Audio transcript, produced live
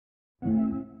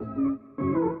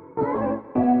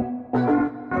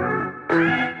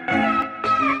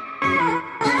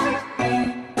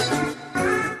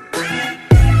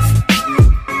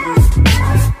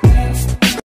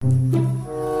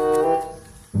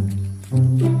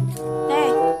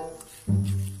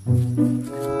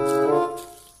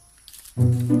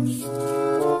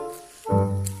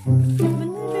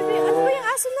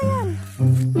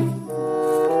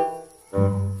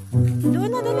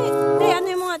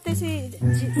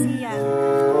Zhian.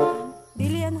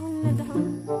 Dili ano hong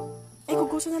nadahang. Ay,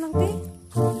 kuguso na lang, te.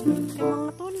 Kay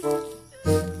mga tol.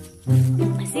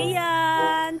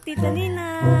 Zhian, Tita Nina.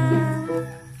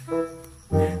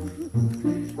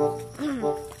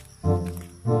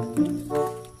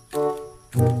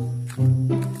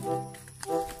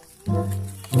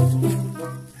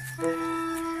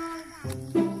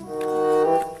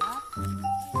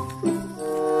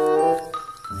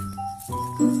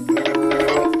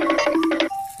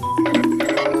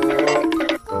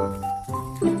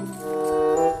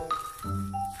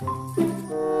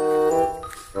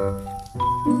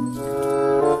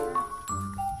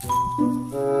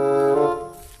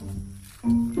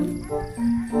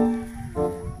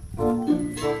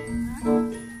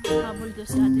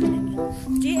 Sa atin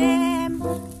GM.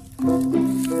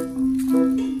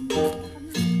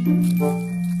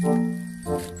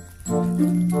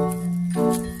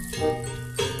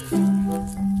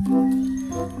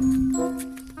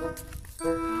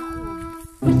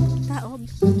 Taob.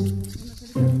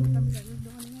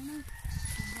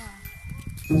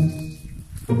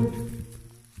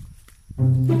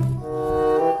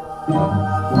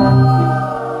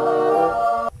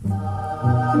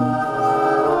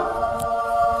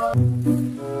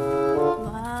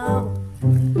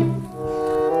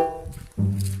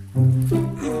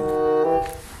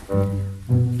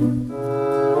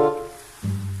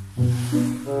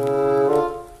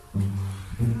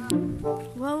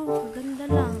 Wow, ganda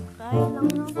lang. Kaya lang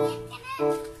no.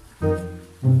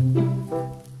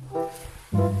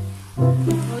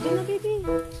 Oh, di na, baby.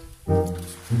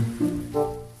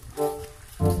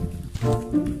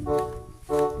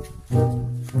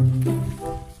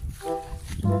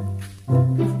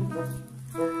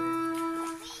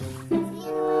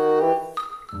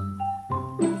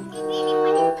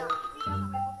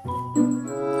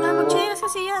 Mag-cheers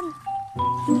kasi yan.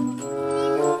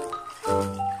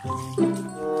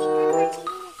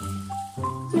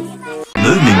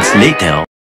 Moments later.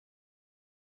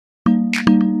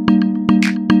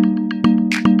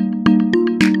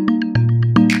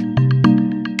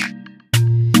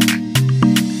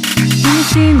 When you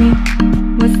see me,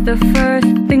 what's the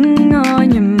first thing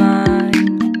on your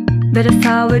mind? Better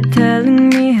start with telling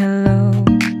me hello.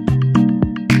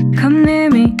 Come near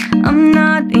me, I'm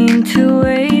not into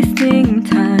wasting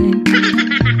time.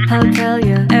 I'll tell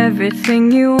you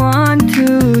everything you want to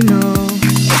know.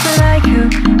 If I like you,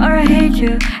 or I hate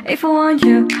you, if I want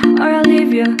you, or I'll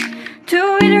leave you.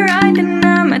 Do it right and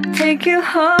I'ma take you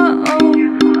home.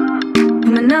 Put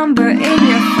my number in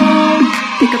your phone,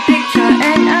 take a picture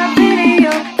and a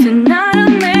video. Tonight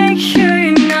I'll make sure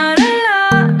you're not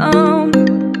alone.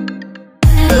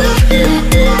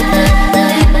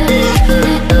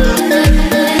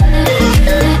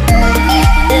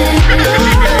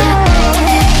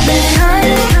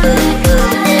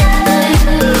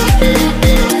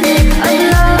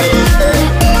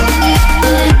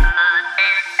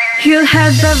 You'll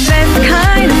have the best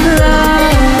kind of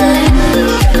love,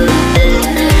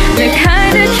 the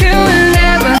kind that you will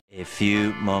never. A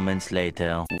few moments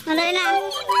later. Tuloy na.